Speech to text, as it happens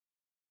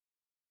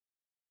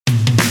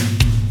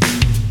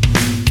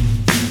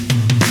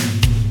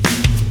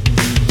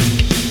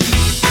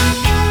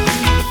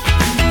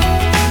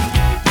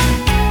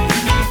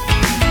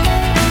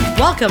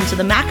Welcome to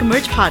the Mac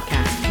Emerge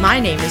podcast. My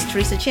name is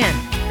Teresa Chan,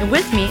 and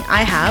with me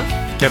I have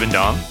Kevin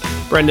Dom,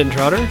 Brendan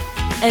Trotter,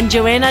 and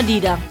Joanna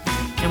Dida,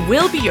 and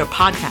we'll be your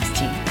podcast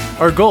team.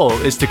 Our goal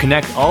is to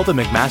connect all the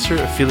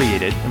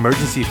McMaster-affiliated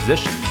emergency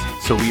physicians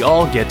so we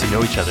all get to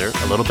know each other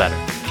a little better.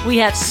 We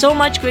have so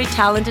much great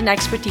talent and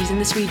expertise in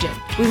this region.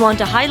 We want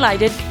to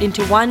highlight it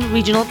into one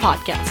regional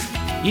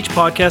podcast. Each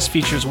podcast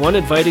features one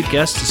invited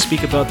guest to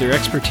speak about their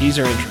expertise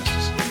or interests.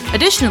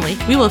 Additionally,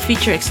 we will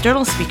feature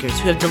external speakers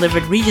who have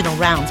delivered regional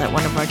rounds at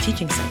one of our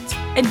teaching sites.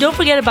 And don't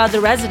forget about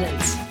the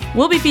residents.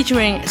 We'll be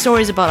featuring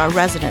stories about our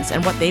residents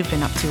and what they've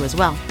been up to as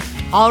well.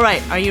 All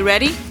right, are you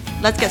ready?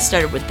 Let's get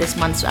started with this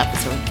month's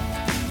episode.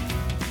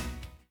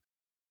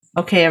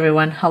 Okay,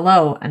 everyone,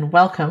 hello and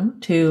welcome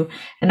to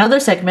another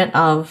segment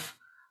of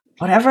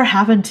Whatever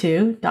Happened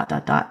to ...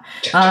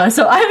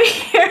 So I'm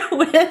here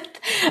with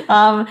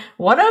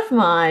one of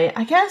my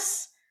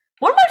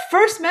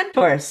first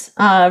mentors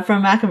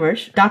from Mac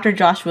Emerge. Dr.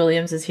 Josh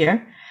Williams is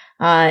here,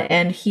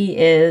 and he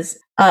is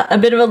a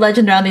bit of a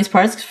legend around these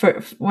parts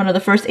for one of the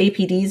first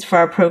APDs for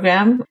our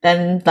program,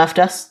 then left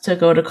us to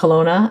go to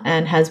Kelowna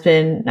and has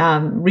been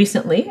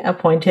recently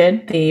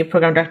appointed the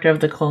program director of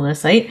the Kelowna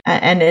site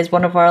and is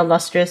one of our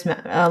illustrious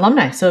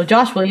alumni. So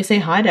Josh, will you say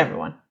hi to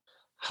everyone?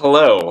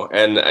 Hello.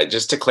 And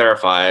just to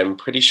clarify, I'm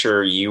pretty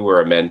sure you were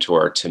a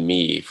mentor to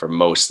me for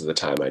most of the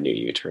time I knew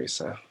you,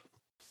 Teresa.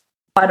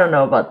 I don't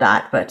know about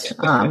that, but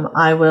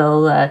I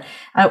will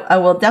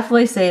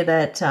definitely say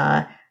that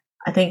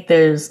I think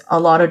there's a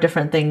lot of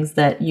different things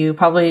that you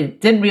probably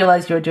didn't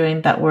realize you were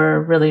doing that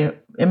were really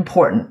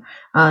important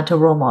to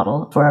role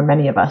model for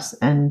many of us.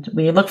 And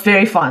we look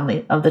very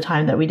fondly of the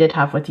time that we did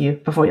have with you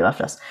before you left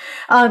us.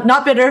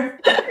 Not bitter.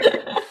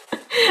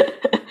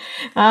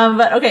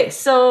 But okay,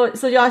 so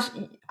Josh,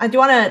 do you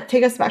want to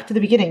take us back to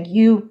the beginning?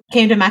 You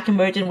came to Mac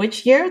Emerge in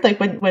which year? Like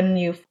when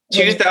you...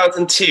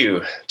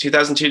 2002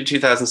 to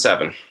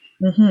 2007.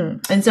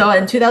 Mm-hmm. And so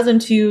in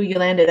 2002, you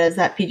landed as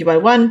that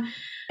PGY1.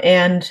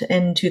 And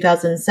in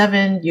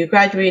 2007, you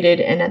graduated.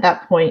 And at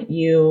that point,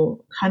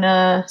 you kind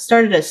of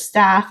started as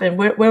staff. And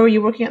where were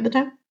you working at the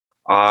time?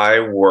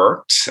 I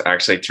worked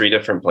actually 3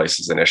 different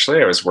places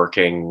initially. I was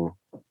working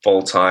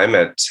full-time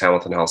at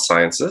Hamilton Health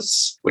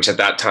Sciences, which at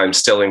that time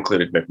still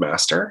included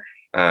McMaster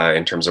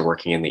in terms of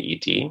working in the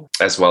ED,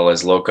 as well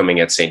as locuming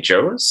at St.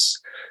 Joe's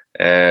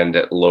and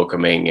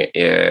locuming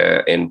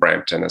in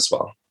Brampton as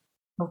well.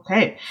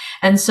 Okay.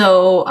 And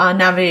so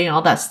navigating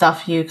all that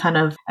stuff, you kind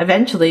of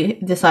eventually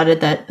decided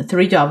that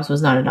 3 jobs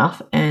was not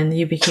enough and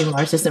you became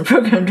our assistant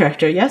program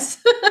director,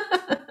 yes?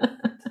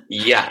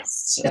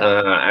 Yes.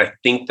 Yeah. I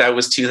think that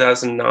was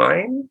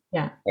 2009.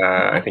 Yeah.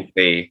 I think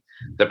the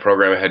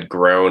program had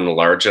grown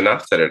large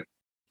enough that it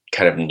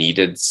kind of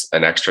needed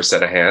an extra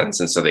set of hands.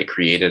 And so they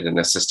created an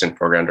assistant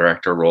program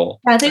director role.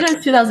 I think it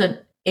was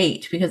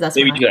 2008 because that's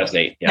maybe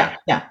 2008. Yeah.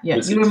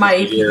 You were my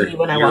APD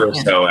when I walked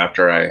in. So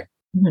after I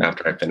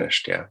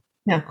finished. Yeah.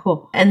 Yeah.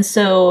 Cool. And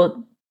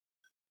so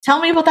tell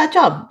me about that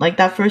job, like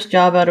that first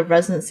job out of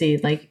residency.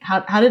 Like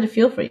how did it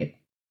feel for you?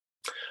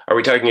 Are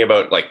we talking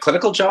about like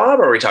clinical job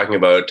or are we talking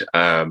about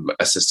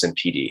assistant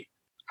PD?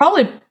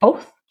 Probably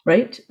both,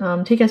 right?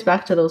 Take us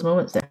back to those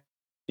moments there.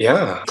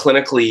 Yeah.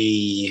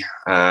 Clinically,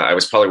 I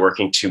was probably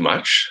working too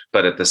much,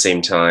 but at the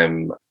same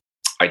time,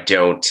 I'm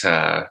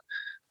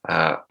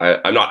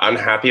not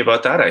unhappy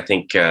about that. I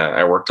think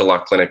I worked a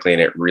lot clinically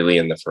and it really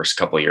in the first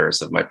couple of years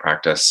of my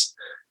practice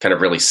kind of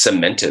really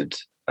cemented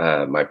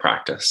my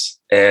practice.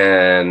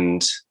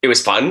 And it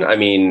was fun. I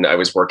mean, I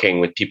was working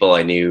with people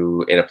I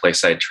knew in a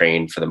place I'd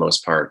trained for the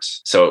most part.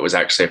 So it was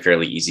actually a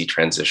fairly easy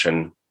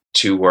transition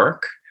to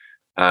work.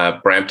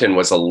 Brampton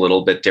was a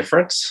little bit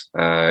different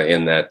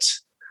in that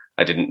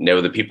I didn't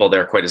know the people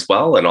there quite as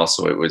well. And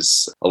also it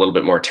was a little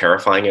bit more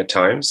terrifying at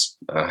times,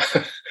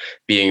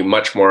 being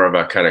much more of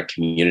a kind of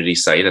community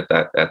site at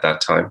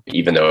that time,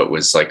 even though it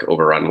was like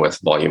overrun with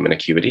volume and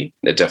acuity.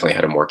 It definitely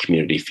had a more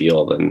community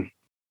feel than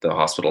the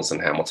hospitals in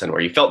Hamilton,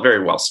 where you felt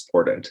very well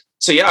supported.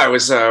 So yeah, I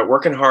was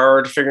working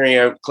hard, figuring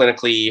out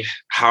clinically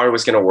how I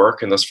was going to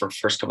work in those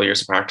first couple of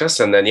years of practice.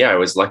 And then, I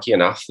was lucky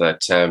enough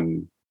that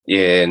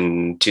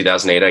in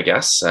 2008, I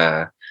guess,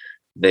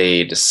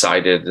 they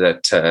decided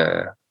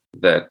that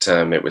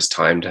it was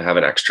time to have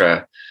an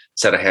extra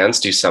set of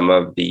hands do some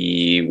of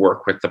the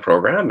work with the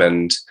program.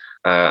 And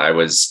I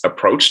was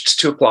approached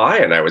to apply,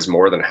 and I was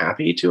more than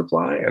happy to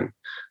apply, and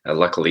I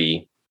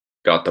luckily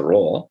got the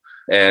role.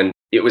 And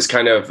it was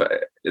kind of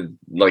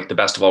like the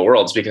best of all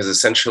worlds, because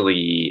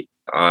essentially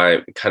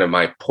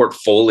my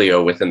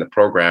portfolio within the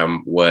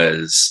program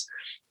was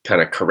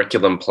kind of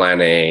curriculum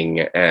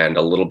planning and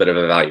a little bit of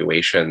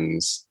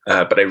evaluations.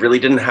 But I really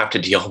didn't have to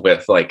deal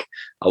with like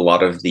a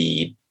lot of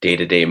the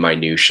day-to-day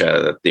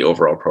minutia that the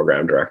overall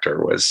program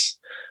director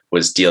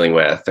was dealing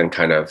with, and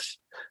kind of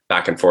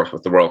back and forth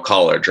with the Royal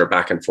College or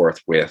back and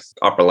forth with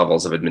upper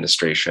levels of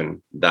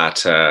administration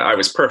that I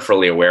was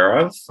peripherally aware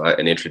of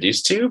and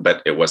introduced to,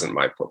 but it wasn't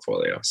my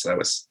portfolio. So that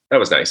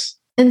was nice.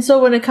 And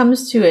so when it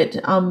comes to it,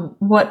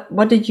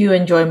 what did you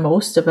enjoy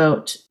most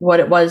about what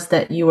it was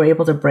that you were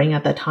able to bring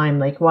at that time?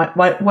 Like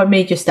what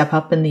made you step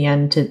up in the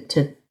end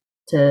to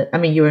I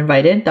mean, you were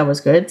invited. That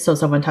was good. So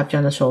someone tapped you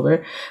on the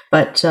shoulder.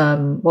 But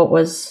what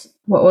was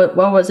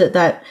it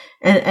that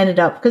ended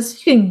up?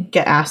 Because you can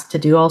get asked to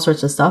do all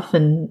sorts of stuff,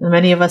 and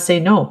many of us say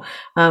no.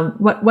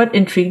 What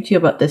intrigued you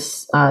about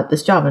this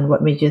job, and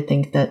what made you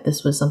think that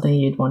this was something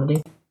you'd want to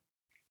do?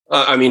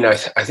 I mean, I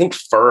think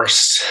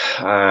first,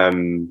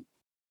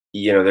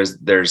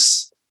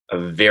 there's a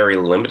very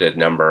limited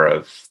number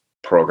of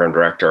program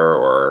director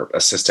or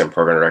assistant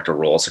program director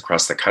roles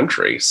across the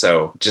country.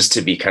 So just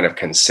to be kind of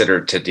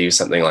considered to do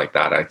something like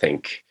that, I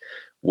think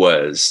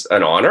was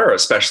an honor,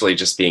 especially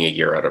just being a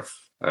year out of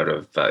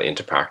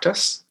into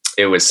practice.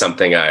 It was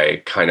something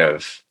I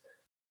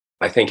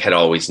think had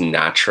always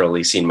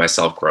naturally seen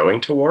myself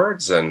growing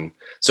towards. And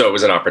so it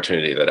was an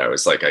opportunity that I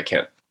was like, I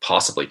can't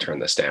possibly turn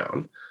this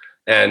down.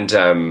 And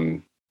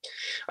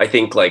I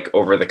think like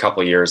over the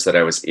couple of years that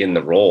I was in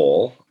the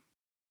role,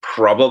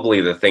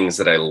 probably the things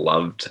that I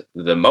loved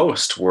the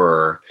most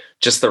were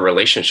just the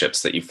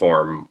relationships that you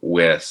form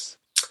with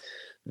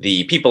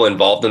the people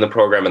involved in the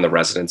program and the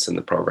residents in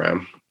the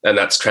program. And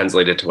that's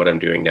translated to what I'm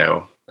doing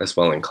now as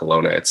well in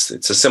Kelowna. It's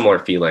a similar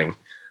feeling.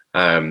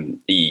 I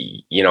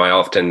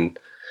often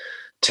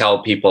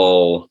tell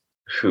people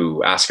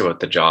who ask about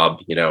the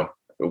job,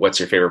 what's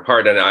your favorite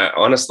part? And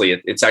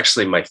honestly, it's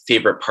actually my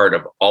favorite part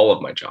of all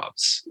of my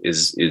jobs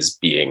is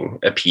being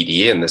a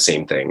PD, and the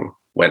same thing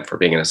went for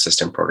being an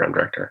assistant program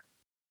director.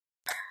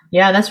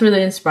 Yeah, that's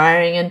really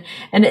inspiring.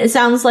 And it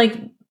sounds like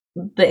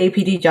the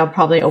APD job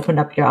probably opened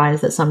up your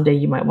eyes that someday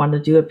you might want to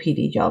do a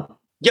PD job.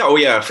 Yeah, oh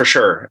yeah, for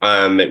sure.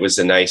 It was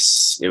a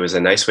nice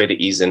way to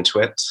ease into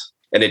it.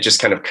 And it just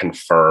kind of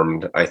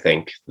confirmed, I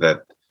think,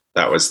 that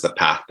was the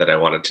path that I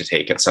wanted to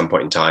take at some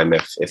point in time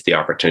if the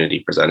opportunity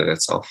presented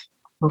itself.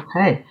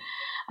 Okay.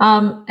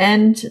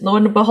 And lo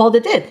and behold,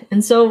 it did.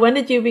 And so when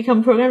did you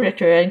become program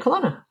director in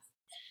Kelowna?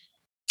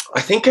 I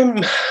think I'm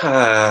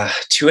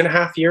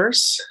 2.5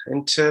 years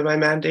into my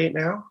mandate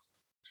now.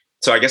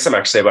 So I guess I'm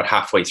actually about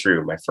halfway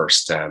through my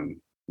first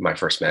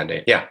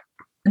mandate. Yeah.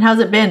 And how's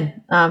it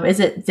been? Is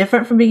it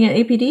different from being an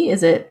APD?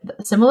 Is it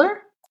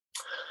similar?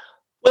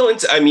 Well,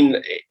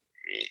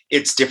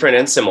 it's different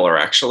and similar,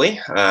 actually.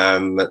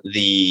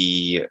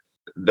 The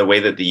way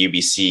that the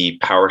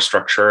UBC power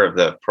structure of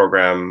the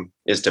program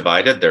is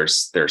divided,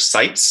 there's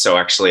sites. So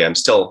actually, I'm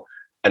still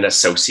an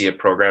associate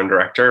program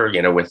director,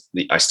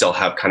 I still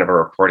have kind of a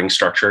reporting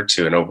structure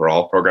to an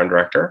overall program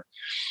director.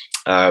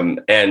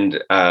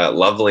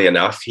 Lovely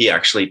enough, he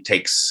actually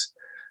takes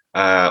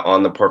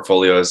on the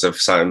portfolios of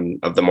some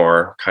of the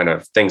more kind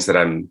of things that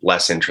I'm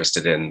less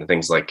interested in,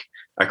 things like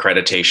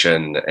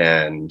accreditation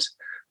and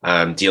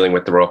dealing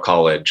with the Royal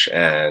College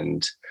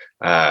and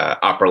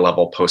upper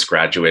level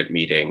postgraduate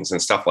meetings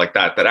and stuff like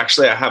that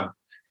actually I have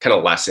kind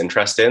of less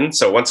interest in.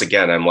 So once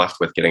again, I'm left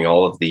with getting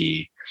all of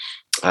the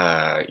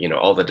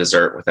all the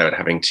dessert without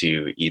having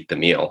to eat the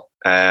meal.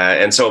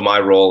 And so my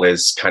role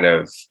is kind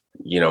of,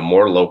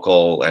 more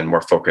local and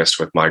more focused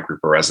with my group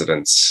of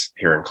residents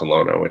here in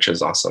Kelowna, which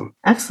is awesome.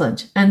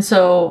 Excellent. And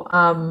so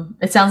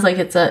it sounds like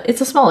it's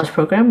a smallish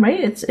program, right?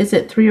 Is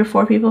it 3 or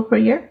 4 people per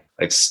year?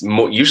 It's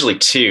usually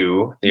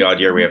 2. The odd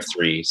year we have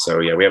 3. So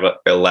yeah, we have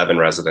 11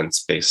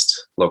 residents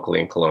based locally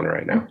in Kelowna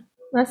right now.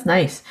 That's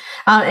nice.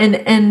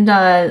 And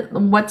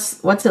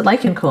what's it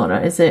like in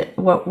Kelowna? Is it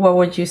what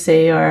would you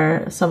say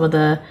are some of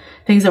the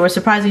things that were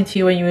surprising to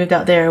you when you moved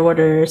out there? What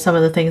are some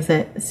of the things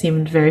that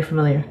seemed very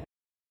familiar?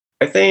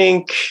 I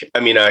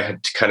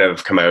had kind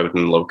of come out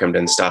and locumed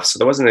and stuff, so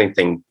there wasn't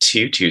anything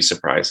too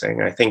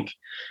surprising. I think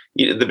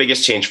the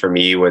biggest change for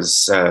me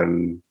was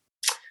Kelowna.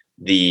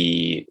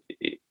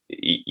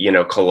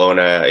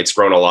 It's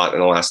grown a lot in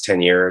the last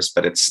 10 years,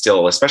 but it's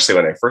still, especially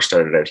when I first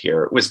started out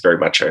here, it was very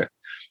much a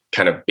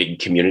kind of big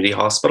community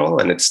hospital,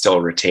 and it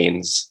still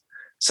retains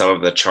some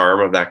of the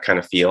charm of that kind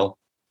of feel.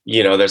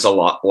 There's a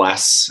lot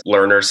less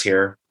learners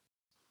here.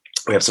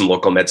 We have some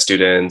local med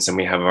students, and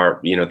we have our,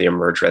 the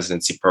Emerge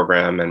residency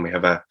program, and we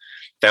have a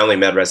family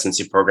med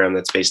residency program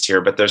that's based here,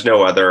 but there's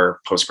no other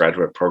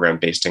postgraduate program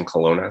based in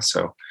Kelowna.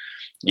 So,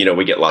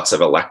 we get lots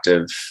of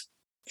elective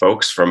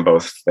folks from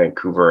both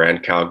Vancouver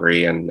and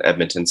Calgary and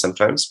Edmonton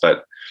sometimes,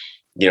 but,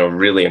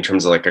 really in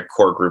terms of like a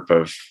core group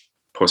of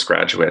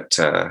postgraduate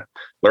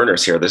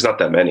learners here, there's not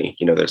that many.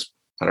 There's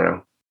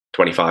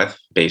 25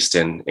 based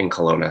in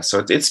Kelowna,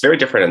 so it's very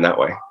different in that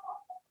way.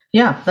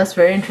 Yeah, that's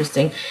very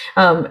interesting,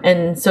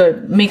 and so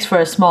it makes for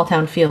a small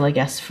town feel, I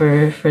guess,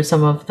 for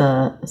some of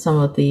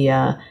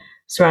the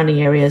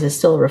surrounding areas. It's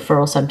still a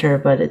referral center,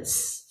 but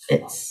it's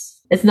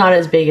not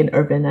as big and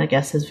urban, I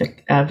guess, as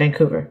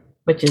Vancouver,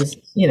 which is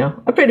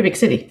a pretty big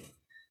city.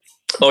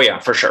 Oh yeah,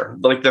 for sure.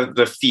 Like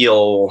the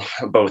feel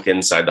both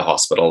inside the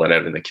hospital and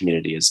out in the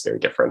community is very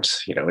different.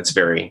 It's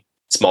very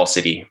small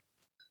city.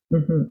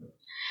 Mm-hmm.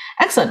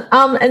 Excellent.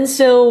 And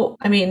so,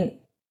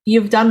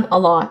 you've done a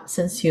lot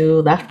since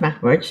you left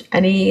MacMerge.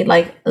 Any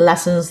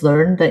lessons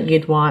learned that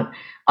you'd want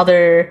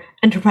other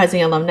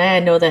enterprising alumni. I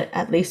know that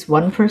at least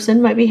one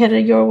person might be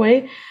headed your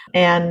way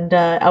and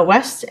out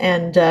west.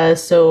 And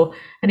so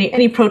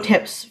any pro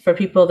tips for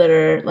people that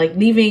are like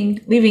leaving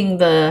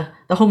the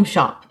home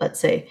shop, let's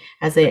say,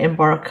 as they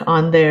embark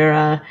on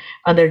their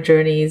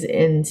journeys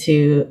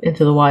into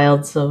the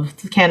wilds of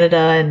Canada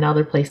and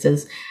other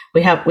places?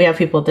 We have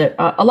people that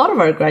a lot of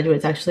our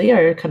graduates actually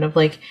are kind of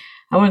like,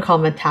 I wouldn't call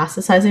them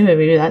metastasizing, but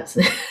maybe that's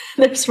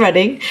they're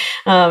spreading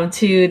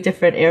to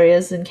different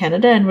areas in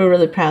Canada, and we're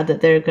really proud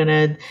that they're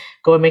gonna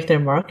go and make their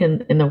mark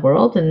in the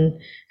world. And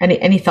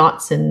any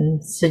thoughts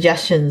and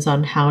suggestions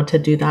on how to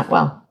do that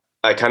well?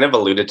 I kind of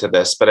alluded to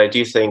this, but I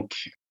do think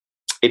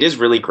it is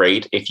really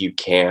great if you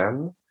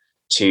can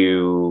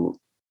to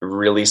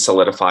really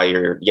solidify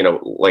your,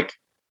 like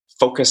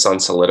focus on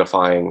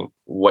solidifying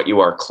what you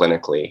are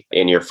clinically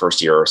in your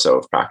first year or so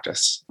of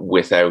practice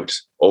without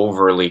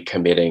overly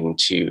committing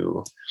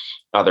to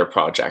other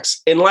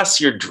projects,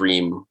 unless your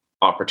dream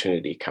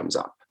opportunity comes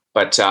up.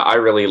 But I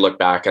really look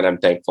back and I'm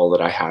thankful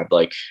that I had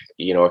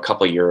a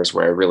couple of years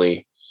where I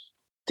really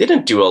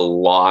didn't do a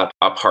lot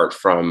apart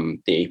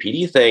from the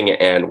APD thing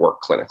and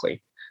work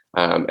clinically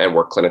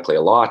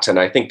a lot. And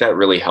I think that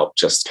really helped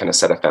just kind of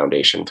set a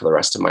foundation for the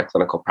rest of my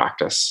clinical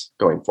practice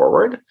going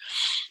forward.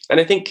 And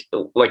I think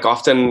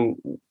often,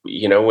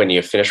 when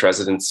you finish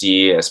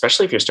residency,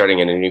 especially if you're starting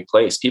in a new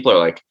place, people are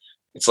like,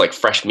 it's like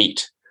fresh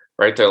meat,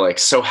 right? They're like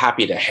so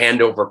happy to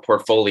hand over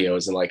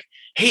portfolios and like,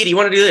 hey, do you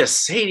want to do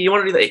this? Hey, do you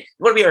want to do that? You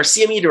want to be our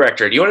CME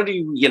director? Do you want to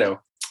do,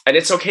 and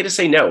it's okay to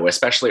say no,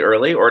 especially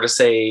early, or to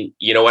say,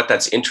 you know what,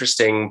 that's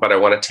interesting, but I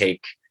want to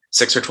take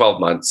 6 or 12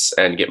 months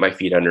and get my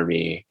feet under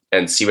me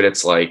and see what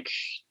it's like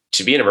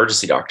to be an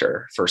emergency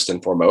doctor first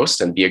and foremost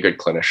and be a good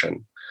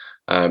clinician.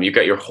 You've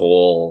got your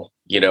whole,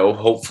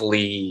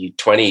 hopefully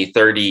 20,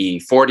 30,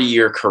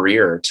 40-year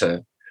career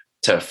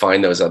to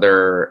find those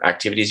other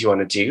activities you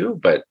want to do.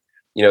 But,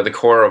 the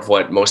core of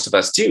what most of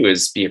us do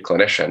is be a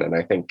clinician. And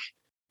I think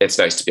it's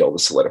nice to be able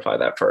to solidify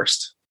that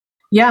first.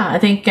 Yeah, I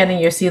think getting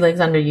your sea legs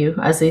under you,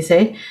 as they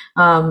say,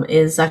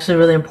 is actually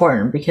really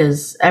important,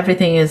 because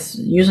everything is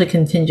usually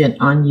contingent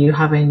on you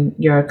having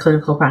your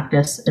clinical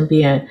practice and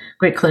being a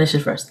great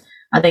clinician first.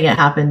 I think it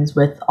happens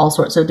with all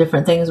sorts of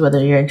different things,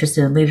 whether you're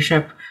interested in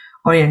leadership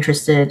or you're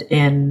interested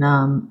in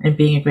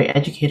being a great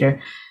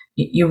educator.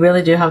 You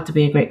really do have to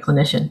be a great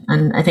clinician.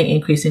 And I think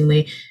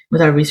increasingly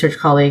with our research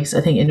colleagues, I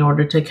think in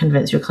order to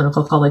convince your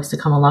clinical colleagues to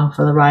come along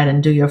for the ride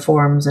and do your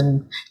forums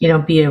and,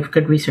 be a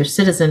good research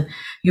citizen,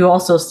 you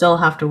also still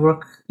have to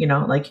work,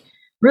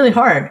 really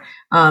hard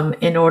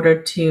in order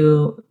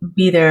to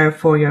be there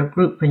for your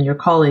group and your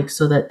colleagues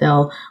so that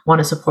they'll want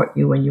to support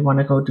you when you want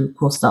to go do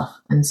cool stuff.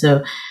 And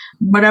so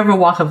whatever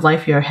walk of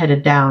life you're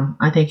headed down,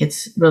 I think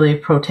it's really a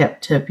pro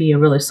tip to be a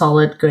really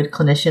solid, good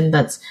clinician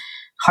that's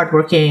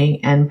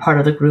hardworking and part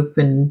of the group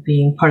and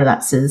being part of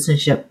that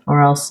citizenship,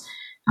 or else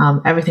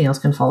everything else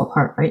can fall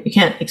apart, right? You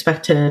can't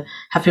expect to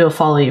have people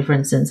follow you, for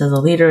instance, as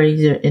a leader,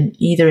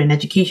 either in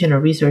education or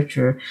research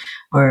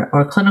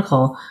or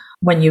clinical,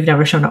 when you've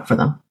never shown up for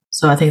them.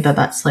 So I think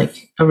that's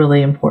like a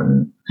really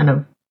important kind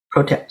of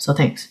pro tip. So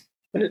thanks.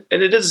 And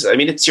it is,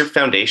 it's your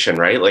foundation,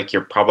 right? Like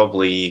you're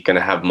probably going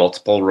to have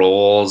multiple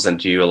roles and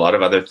do a lot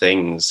of other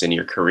things in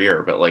your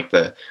career, but like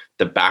the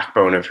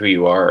backbone of who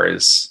you are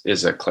is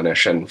a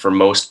clinician for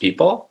most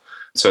people.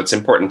 So it's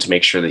important to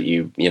make sure that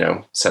you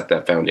set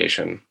that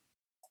foundation.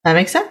 That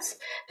makes sense.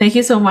 Thank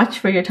you so much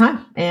for your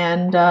time.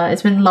 And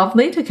it's been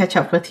lovely to catch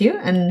up with you,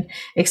 and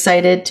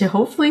excited to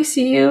hopefully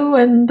see you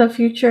in the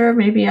future,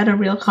 maybe at a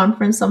real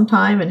conference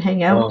sometime and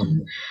hang out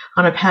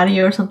on a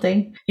patio or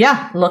something.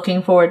 Yeah,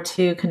 looking forward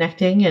to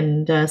connecting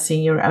and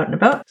seeing you out and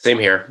about. Same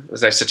here. It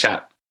was nice to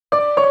chat.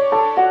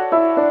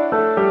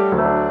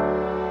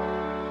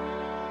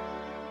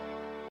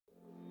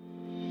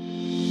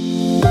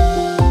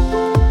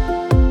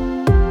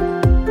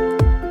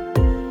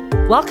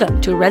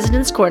 Welcome to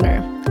Residence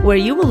Corner, where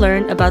you will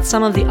learn about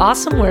some of the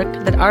awesome work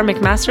that our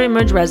McMaster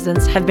Emerge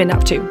residents have been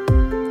up to.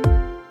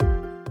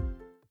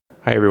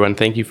 Hi, everyone.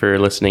 Thank you for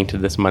listening to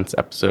this month's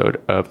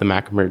episode of the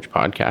Mac Emerge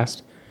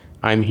podcast.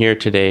 I'm here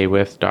today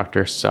with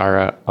Dr.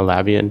 Sarah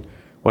Alavian,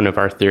 one of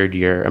our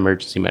third-year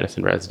emergency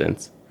medicine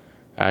residents.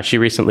 She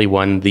recently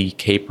won the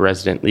CAPE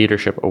Resident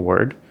Leadership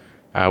Award,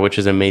 which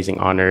is an amazing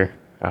honor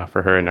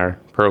for her in our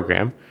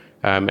program.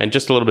 And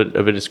just a little bit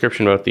of a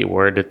description about the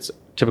award. It's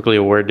typically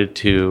awarded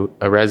to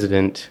a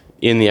resident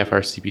in the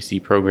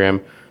FRCPC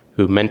program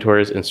who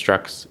mentors,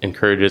 instructs,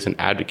 encourages, and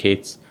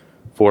advocates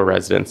for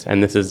residents.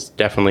 And this is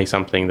definitely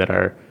something that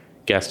our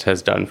guest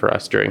has done for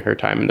us during her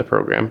time in the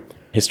program.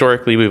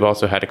 Historically, we've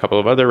also had a couple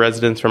of other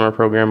residents from our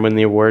program win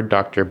the award,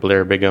 Dr.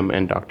 Blair Bigham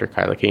and Dr.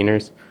 Kyla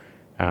Kainers.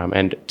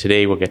 And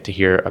today we'll get to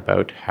hear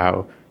about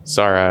how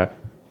Sarah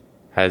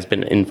has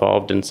been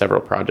involved in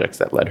several projects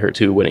that led her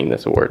to winning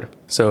this award.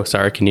 So,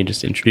 Sarah, can you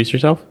just introduce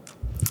yourself?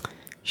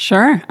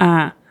 Sure.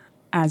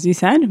 As you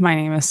said, my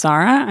name is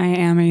Sarah. I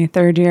am a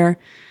third-year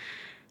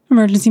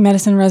emergency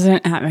medicine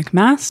resident at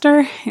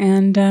McMaster,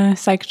 and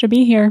psyched to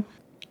be here.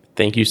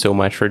 Thank you so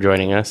much for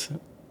joining us.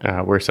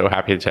 We're so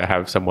happy to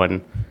have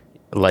someone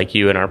like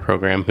you in our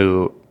program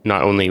who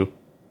not only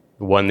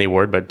won the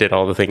award, but did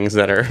all the things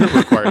that are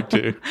required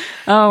to,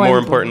 more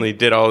importantly,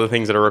 did all the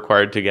things that are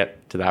required to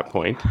get to that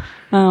point.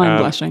 Oh, I'm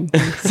blushing.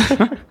 Thanks.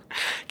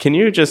 Can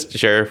you just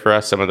share for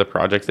us some of the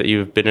projects that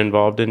you've been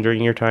involved in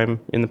during your time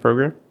in the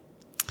program?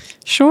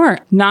 Sure.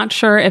 Not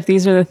sure if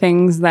these are the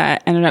things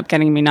that ended up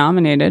getting me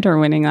nominated or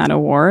winning that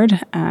award.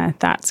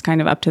 That's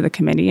kind of up to the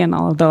committee and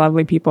all of the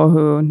lovely people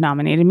who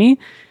nominated me.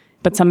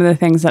 But some of the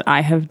things that I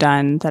have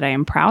done that I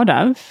am proud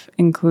of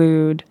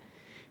include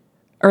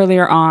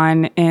earlier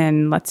on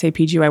in, let's say,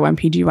 PGY1,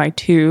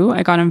 PGY2,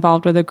 I got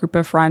involved with a group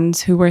of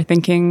friends who were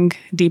thinking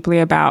deeply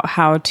about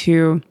how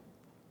to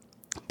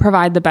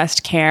provide the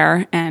best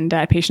care and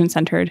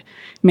patient-centered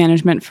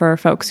management for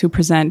folks who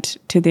present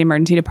to the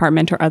emergency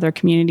department or other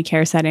community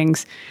care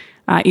settings,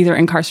 either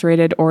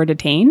incarcerated or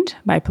detained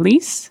by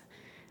police.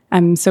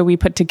 So we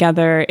put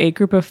together a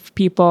group of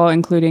people,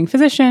 including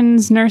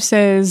physicians,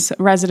 nurses,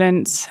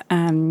 residents,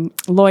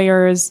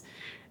 lawyers,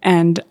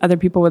 and other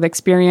people with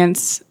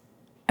experience,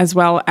 as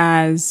well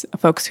as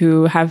folks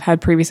who have had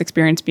previous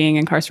experience being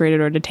incarcerated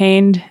or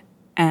detained,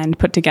 and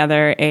put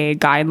together a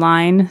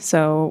guideline.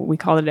 So we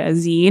called it a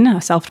zine,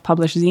 a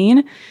self-published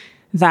zine,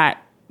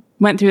 that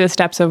went through the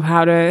steps of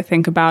how to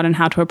think about and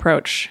how to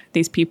approach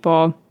these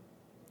people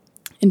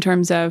in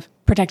terms of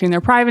protecting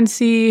their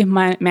privacy,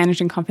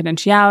 managing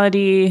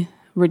confidentiality,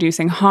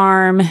 reducing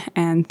harm,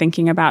 and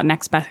thinking about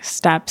next best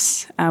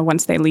steps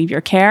once they leave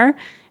your care.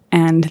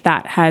 And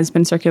that has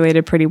been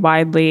circulated pretty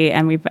widely,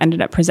 and we've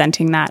ended up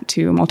presenting that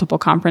to multiple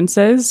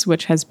conferences,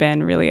 which has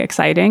been really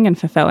exciting and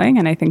fulfilling.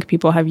 And I think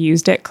people have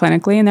used it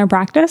clinically in their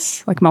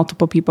practice. Like,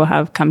 multiple people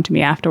have come to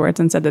me afterwards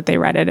and said that they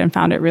read it and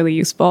found it really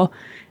useful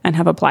and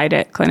have applied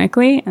it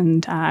clinically.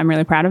 And I'm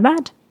really proud of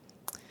that.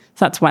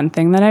 So that's one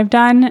thing that I've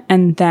done.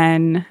 And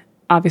then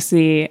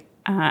obviously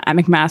at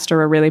McMaster,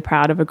 we're really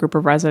proud of a group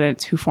of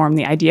residents who form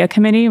the IDEA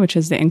Committee, which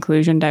is the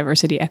Inclusion,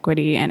 Diversity,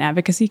 Equity, and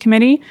Advocacy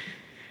Committee.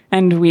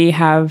 And we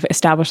have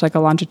established like a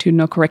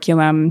longitudinal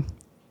curriculum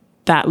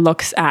that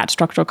looks at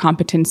structural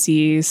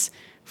competencies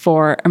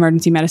for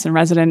emergency medicine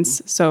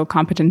residents. So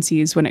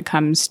competencies when it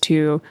comes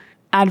to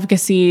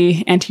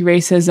advocacy,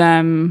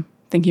 anti-racism,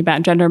 thinking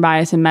about gender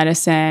bias in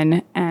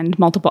medicine, and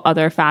multiple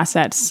other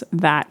facets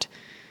that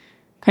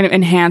kind of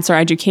enhance our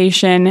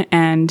education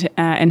and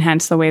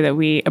enhance the way that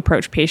we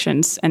approach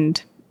patients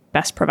and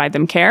best provide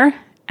them care.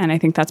 And I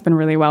think that's been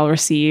really well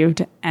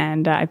received.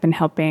 And I've been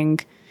helping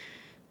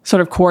sort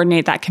of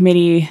coordinate that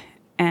committee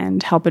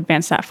and help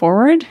advance that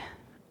forward.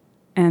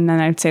 And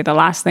then I'd say the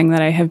last thing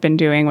that I have been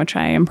doing, which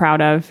I am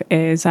proud of,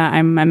 is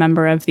I'm a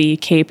member of the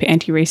CAPE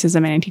Anti-Racism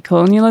and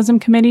Anti-Colonialism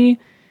Committee.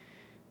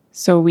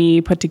 So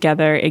we put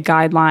together a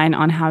guideline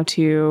on how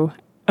to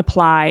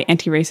apply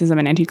anti-racism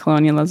and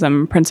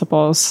anti-colonialism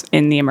principles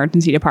in the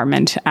emergency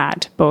department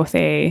at both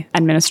a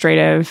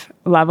administrative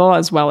level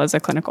as well as a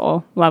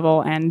clinical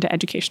level and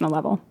educational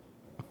level.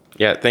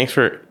 Yeah, thanks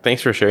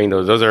for sharing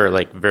those. Those are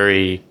like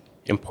very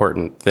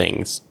important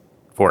things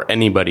for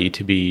anybody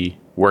to be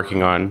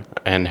working on,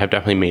 and have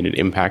definitely made an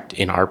impact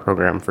in our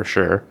program for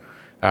sure.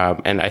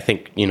 And I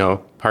think,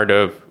 part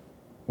of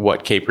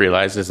what CAPE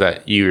realized is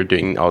that you're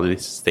doing all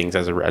these things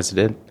as a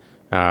resident,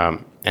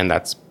 and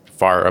that's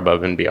far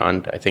above and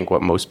beyond, I think,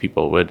 what most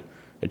people would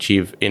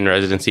achieve in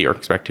residency or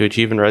expect to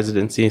achieve in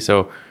residency.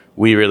 So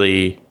we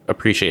really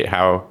appreciate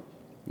how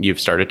you've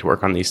started to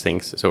work on these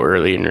things so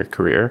early in your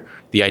career.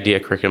 The IDEA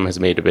curriculum has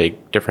made a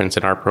big difference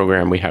in our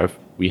program. We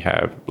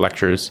have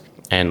lectures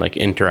and like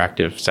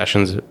interactive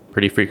sessions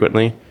pretty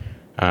frequently,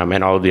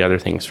 and all of the other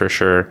things for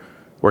sure.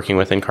 Working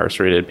with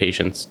incarcerated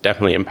patients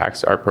definitely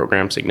impacts our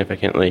program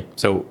significantly.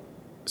 So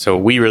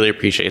we really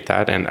appreciate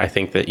that, and I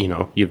think that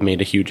you've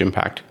made a huge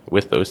impact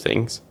with those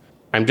things.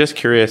 I'm just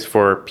curious,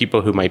 for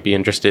people who might be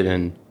interested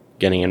in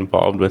getting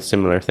involved with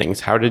similar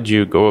things, how did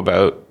you go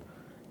about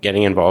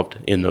getting involved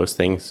in those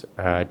things?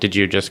 Did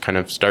you just kind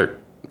of start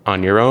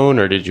on your own,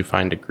 or did you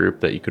find a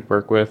group that you could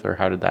work with, or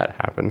how did that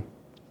happen?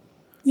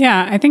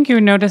 Yeah, I think you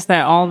would notice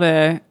that all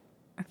the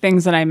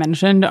things that I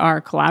mentioned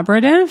are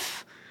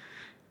collaborative.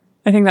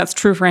 I think that's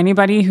true for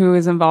anybody who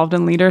is involved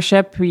in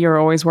leadership. You're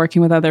always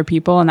working with other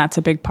people, and that's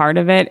a big part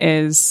of it,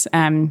 is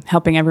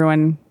helping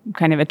everyone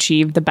kind of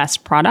achieve the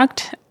best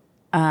product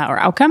or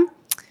outcome.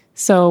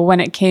 So when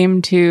it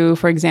came to,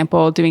 for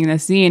example, doing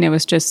this zine, it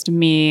was just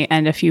me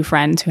and a few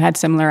friends who had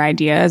similar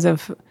ideas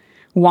of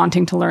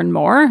wanting to learn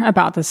more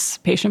about this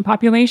patient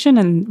population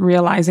and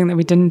realizing that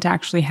we didn't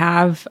actually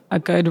have a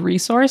good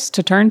resource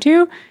to turn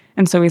to.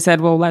 And so we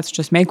said, well, let's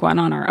just make one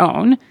on our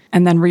own,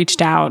 and then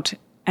reached out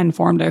and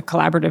formed a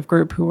collaborative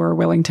group who were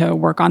willing to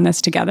work on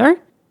this together.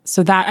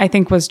 So that, I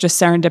think, was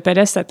just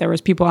serendipitous, that there was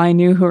people I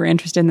knew who were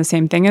interested in the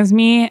same thing as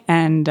me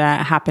and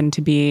happened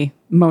to be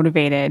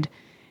motivated.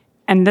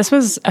 And this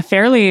was a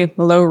fairly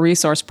low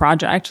resource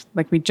project.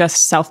 Like, we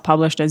just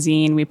self-published a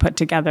zine. We put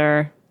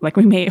together, like,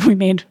 we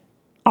made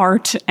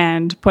art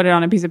and put it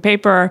on a piece of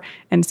paper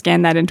and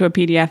scanned that into a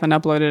PDF and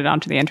uploaded it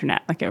onto the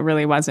internet. Like, it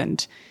really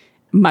wasn't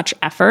much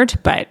effort,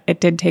 but it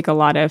did take a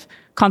lot of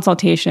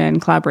consultation,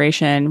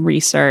 collaboration,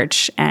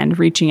 research, and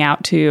reaching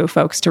out to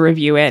folks to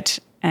review it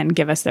and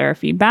give us their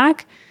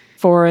feedback.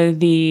 For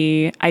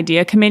the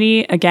idea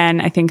committee, again,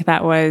 I think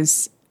that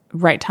was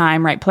right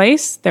time, right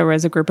place. There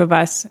was a group of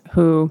us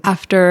who,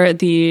 after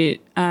the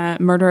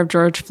murder of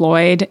George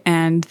Floyd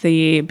and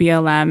the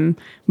BLM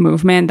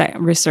movement that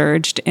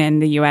resurged in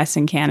the US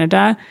and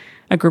Canada,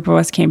 a group of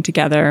us came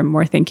together and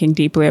were thinking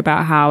deeply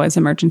about how, as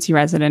emergency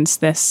residents,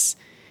 this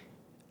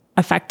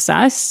affects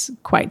us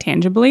quite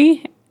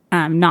tangibly,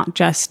 not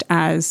just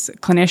as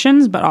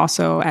clinicians, but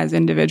also as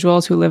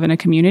individuals who live in a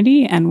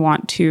community and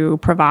want to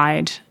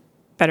provide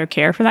better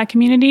care for that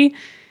community.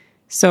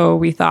 So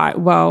we thought,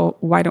 well,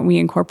 why don't we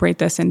incorporate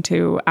this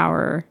into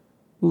our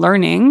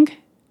learning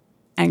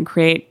and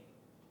create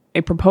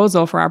a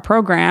proposal for our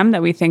program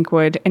that we think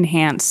would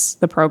enhance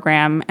the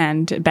program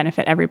and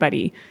benefit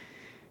everybody.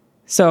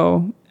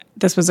 So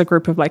this was a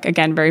group of, like,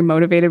 again, very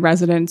motivated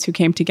residents who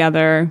came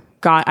together,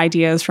 got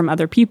ideas from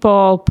other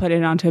people, put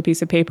it onto a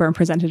piece of paper and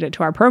presented it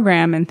to our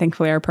program. And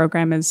thankfully, our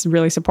program is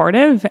really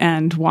supportive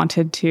and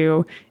wanted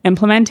to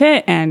implement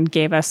it and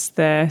gave us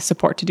the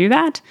support to do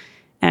that.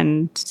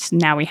 And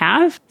now we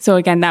have. So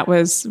again, that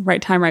was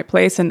right time, right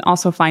place, and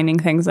also finding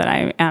things that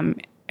I am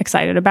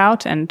excited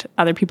about and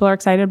other people are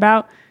excited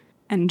about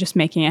and just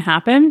making it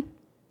happen.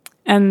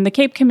 And the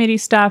CAPE committee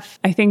stuff,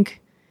 I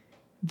think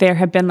there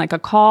had been like a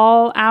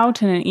call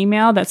out and an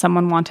email that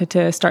someone wanted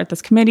to start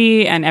this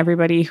committee and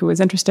everybody who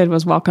was interested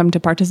was welcome to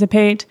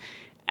participate.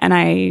 And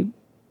I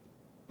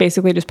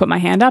basically just put my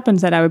hand up and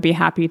said I would be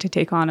happy to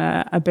take on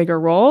a bigger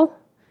role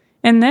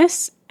in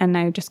this. And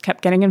I just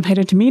kept getting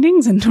invited to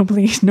meetings and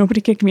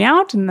nobody kicked me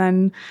out. And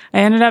then I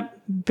ended up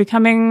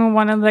becoming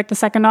one of the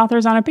second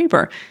authors on a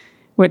paper,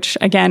 which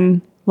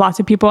again, lots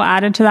of people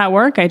added to that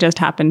work. I just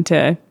happened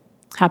to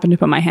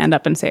put my hand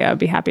up and say I'd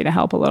be happy to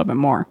help a little bit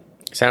more.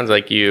 Sounds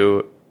like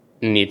you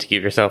need to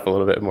give yourself a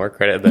little bit more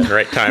credit than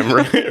right time,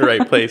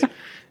 right place.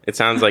 It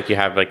sounds like you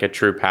have like a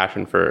true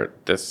passion for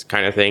this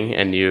kind of thing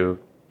and you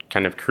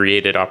kind of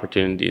created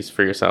opportunities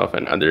for yourself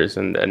and others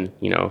and then,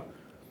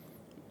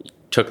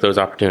 took those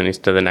opportunities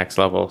to the next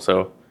level.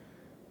 So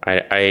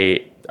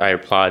I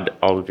applaud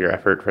all of your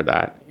effort for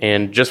that.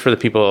 And just for the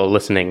people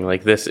listening,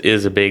 like this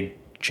is a big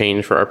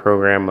change for our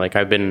program. Like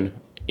I've been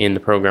in the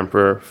program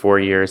for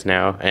 4 years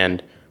now.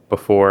 And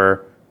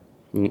before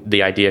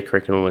the IDEA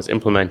curriculum was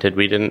implemented,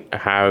 we didn't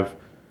have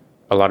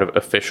a lot of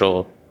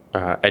official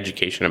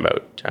education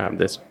about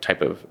this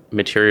type of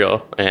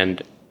material.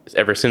 And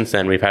ever since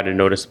then, we've had a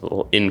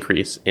noticeable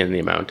increase in the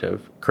amount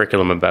of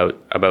curriculum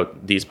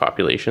about these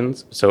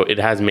populations. So it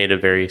has made a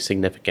very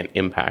significant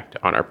impact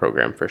on our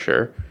program for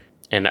sure.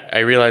 And I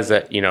realize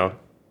that,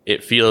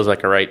 it feels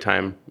like a right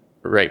time,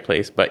 right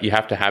place, but you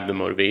have to have the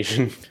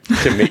motivation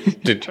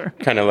to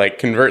kind of like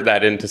convert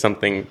that into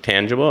something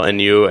tangible.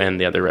 And you and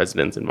the other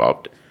residents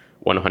involved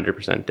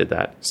 100% did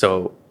that.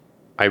 So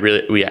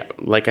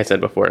like I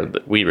said before,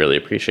 we really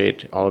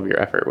appreciate all of your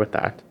effort with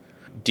that.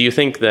 Do you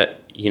think that,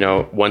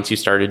 once you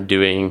started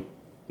doing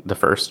the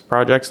first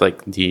projects,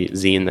 like the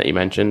zine that you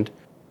mentioned,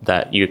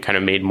 that you kind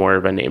of made more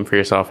of a name for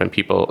yourself and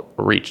people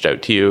reached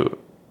out to you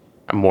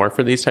more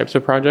for these types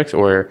of projects?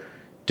 Or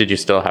did you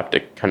still have to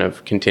kind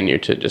of continue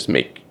to just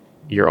make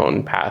your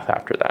own path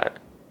after that?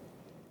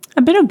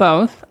 A bit of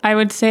both. I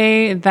would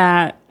say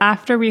that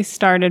after we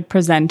started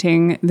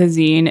presenting the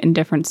zine in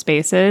different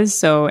spaces,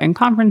 so in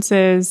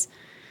conferences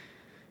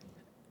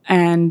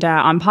and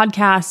on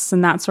podcasts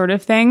and that sort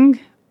of thing,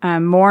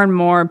 more and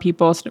more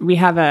people, we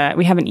have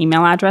an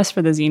email address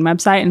for the zine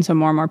website. And so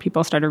more and more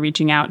people started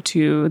reaching out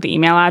to the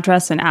email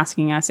address and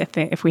asking us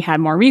if we had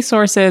more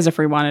resources, if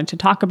we wanted to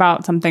talk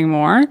about something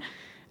more.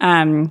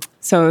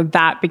 So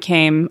that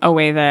became a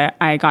way that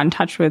I got in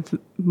touch with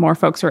more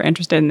folks who are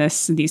interested in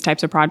these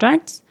types of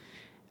projects.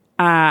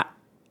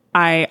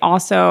 I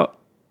also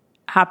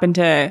happened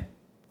to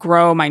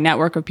grow my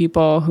network of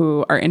people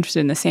who are interested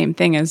in the same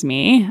thing as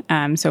me.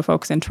 So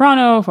folks in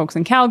Toronto, folks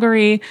in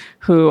Calgary,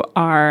 who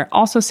are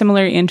also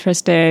similarly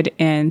interested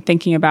in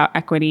thinking about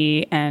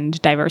equity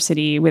and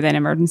diversity within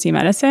emergency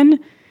medicine.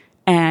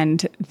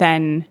 And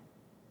then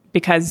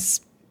because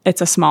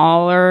it's a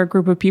smaller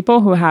group of people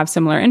who have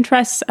similar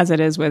interests, as it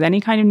is with any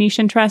kind of niche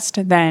interest,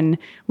 then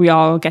we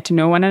all get to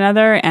know one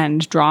another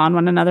and draw on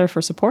one another for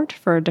support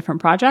for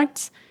different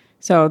projects.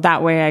 So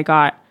that way I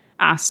got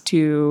asked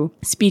to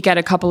speak at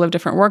a couple of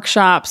different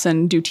workshops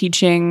and do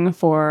teaching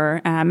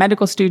for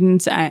medical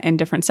students in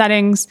different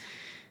settings.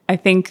 I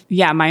think,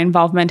 my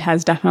involvement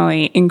has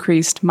definitely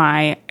increased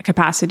my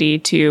capacity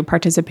to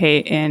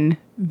participate in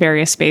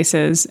various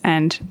spaces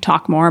and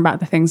talk more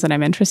about the things that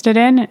I'm interested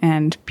in.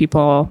 And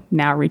people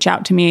now reach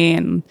out to me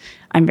and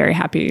I'm very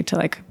happy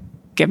to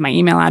give my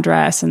email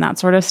address and that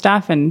sort of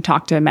stuff and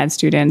talk to med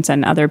students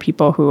and other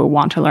people who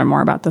want to learn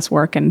more about this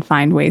work and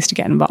find ways to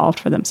get involved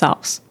for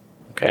themselves.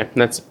 Okay,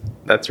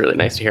 that's really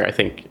nice to hear. I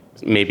think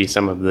maybe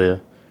some of the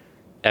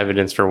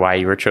evidence for why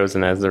you were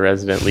chosen as the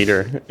resident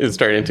leader is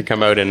starting to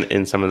come out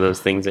in some of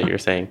those things that you're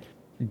saying.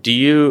 Do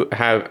you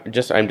have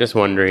I'm just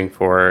wondering,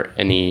 for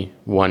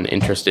anyone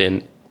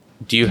interested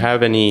Do you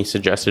have any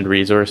suggested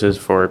resources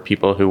for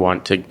people who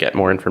want to get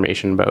more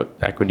information about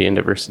equity and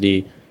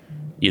diversity,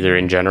 either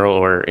in general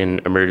or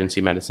in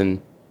emergency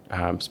medicine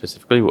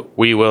specifically?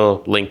 We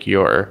will link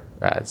your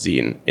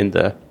zine in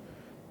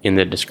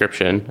the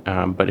description,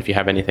 but if you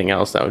have anything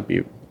else, that would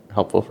be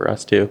helpful for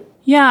us too.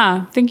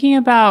 Yeah, thinking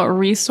about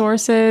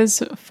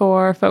resources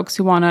for folks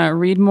who want to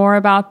read more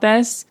about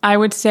this, I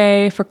would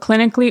say for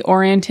clinically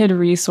oriented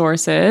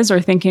resources or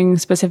thinking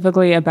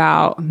specifically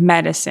about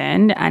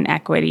medicine and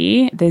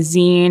equity, the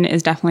zine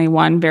is definitely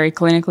one very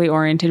clinically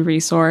oriented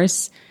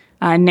resource.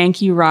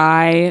 Nanki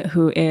Rai,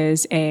 who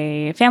is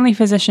a family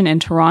physician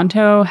in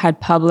Toronto, had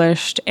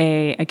published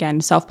a,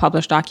 again,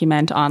 self-published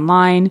document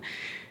online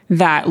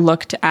that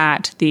looked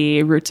at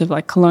the roots of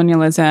like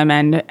colonialism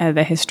and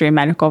the history of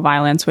medical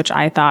violence, which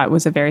I thought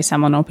was a very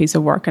seminal piece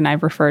of work and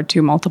I've referred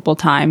to multiple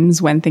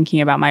times when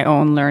thinking about my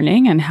own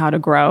learning and how to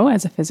grow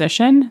as a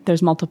physician.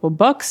 There's multiple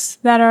books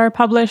that are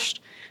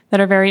published that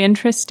are very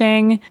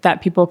interesting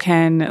that people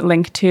can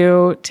link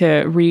to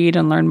read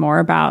and learn more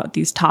about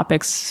these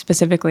topics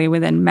specifically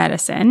within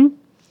medicine.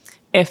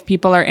 If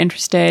people are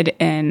interested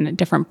in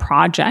different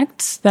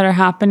projects that are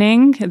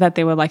happening that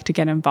they would like to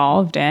get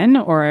involved in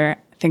or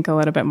think a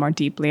little bit more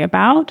deeply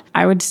about,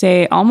 I would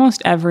say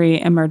almost every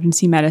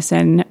emergency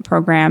medicine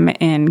program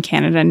in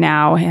Canada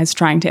now is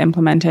trying to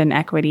implement an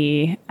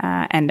equity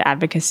and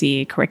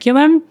advocacy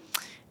curriculum.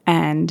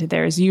 And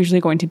there's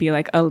usually going to be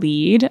like a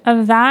lead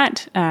of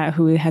that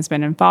who has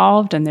been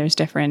involved. And there's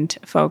different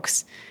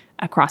folks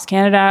across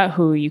Canada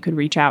who you could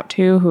reach out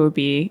to who would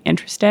be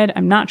interested.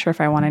 I'm not sure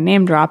if I want to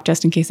name drop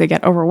just in case I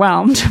get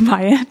overwhelmed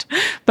by it,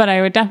 but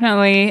I would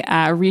definitely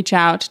reach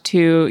out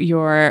to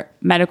your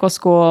medical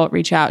school,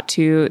 reach out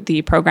to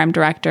the program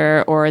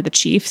director or the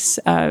chiefs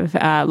of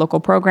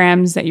local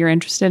programs that you're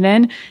interested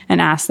in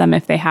and ask them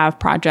if they have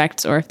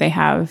projects or if they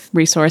have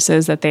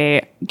resources that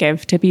they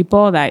give to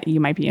people that you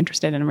might be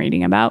interested in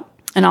reading about.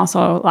 And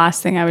also,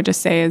 last thing I would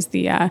just say is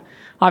the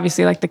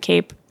obviously like the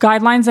CAPE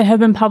guidelines that have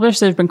been published.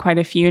 There's been quite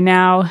a few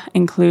now,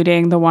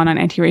 including the one on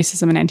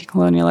anti-racism and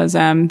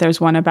anti-colonialism.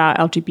 There's one about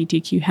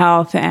LGBTQ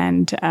health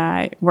and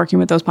working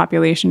with those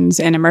populations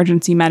in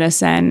emergency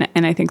medicine.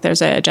 And I think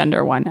there's a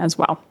gender one as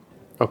well.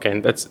 Okay,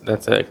 that's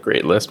a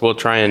great list. We'll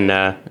try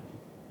and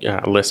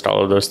list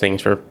all of those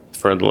things for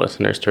the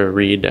listeners to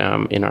read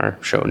in our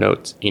show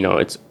notes. You know,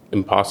 it's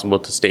impossible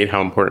to state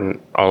how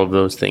important all of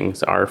those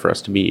things are for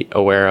us to be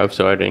aware of.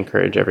 So I'd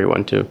encourage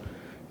everyone to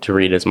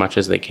read as much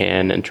as they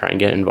can and try and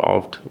get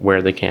involved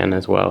where they can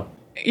as well.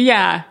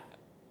 Yeah.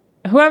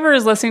 Whoever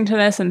is listening to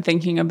this and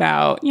thinking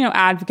about, you know,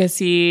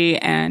 advocacy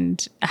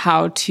and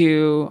how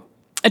to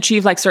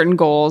achieve like certain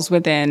goals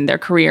within their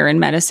career in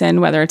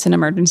medicine, whether it's in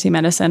emergency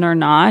medicine or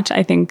not,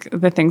 I think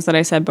the things that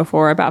I said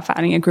before about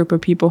finding a group of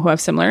people who have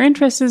similar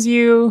interests as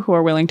you, who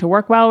are willing to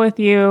work well with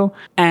you.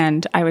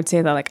 And I would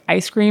say that like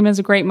ice cream is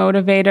a great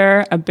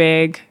motivator. A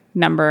big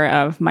number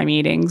of my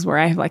meetings where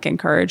I have like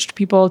encouraged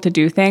people to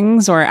do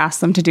things or asked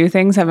them to do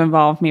things have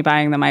involved me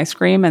buying them ice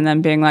cream and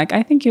then being like,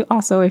 I think you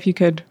also, if you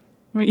could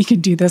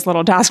do this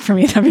little task for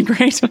me, that'd be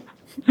great.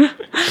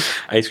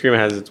 Ice cream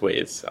has its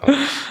ways. So.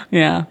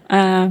 Yeah.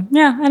 I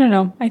don't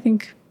know. I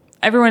think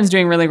everyone's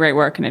doing really great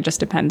work and it just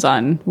depends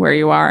on where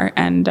you are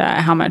and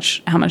how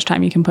much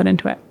time you can put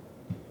into it.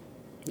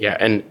 Yeah.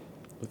 And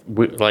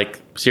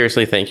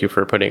seriously, thank you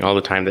for putting all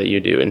the time that you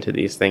do into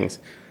these things.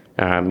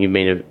 You've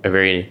made a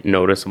very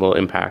noticeable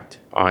impact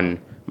on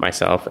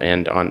myself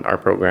and on our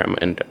program.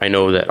 And I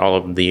know that all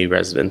of the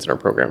residents in our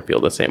program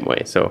feel the same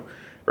way. So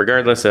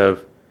regardless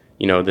of,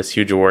 you know, this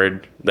huge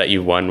award that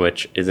you've won,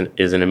 which is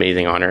an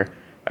amazing honor,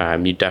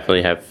 you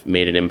definitely have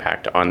made an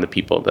impact on the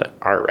people that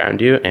are around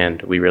you.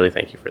 And we really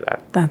thank you for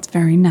that. That's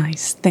very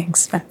nice. Thanks,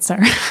 Spencer.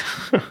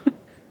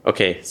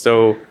 Okay.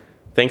 So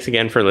thanks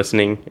again for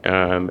listening.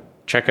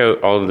 Check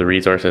out all of the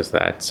resources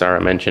that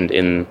Sarah mentioned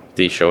in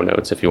the show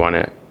notes if you want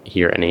to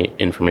hear any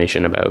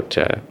information about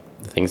the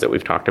things that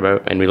we've talked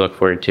about. And we look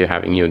forward to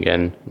having you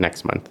again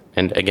next month.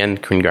 And again,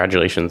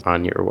 congratulations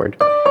on your award.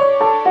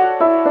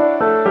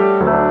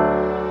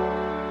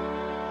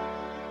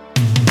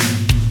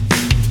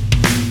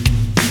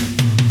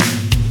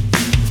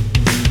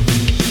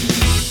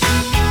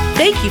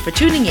 Thank you for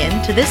tuning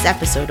in to this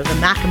episode of the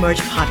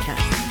MacEmerge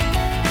podcast.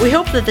 We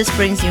hope that this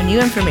brings you new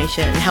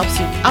information and helps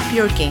you up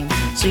your game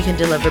so you can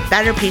deliver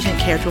better patient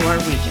care to our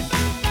region.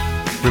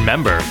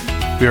 Remember,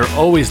 we are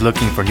always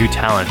looking for new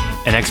talent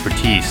and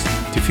expertise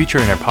to feature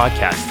in our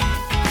podcast.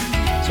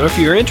 So if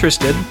you're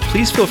interested,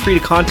 please feel free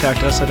to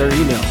contact us at our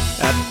email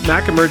at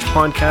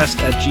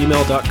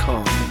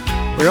macemergepodcast@gmail.com.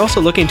 We're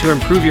also looking to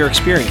improve your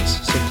experience,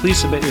 so please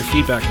submit your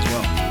feedback as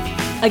well.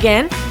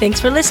 Again,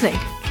 thanks for listening.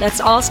 Let's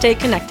all stay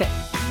connected.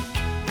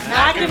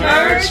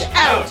 MacEmerge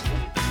out!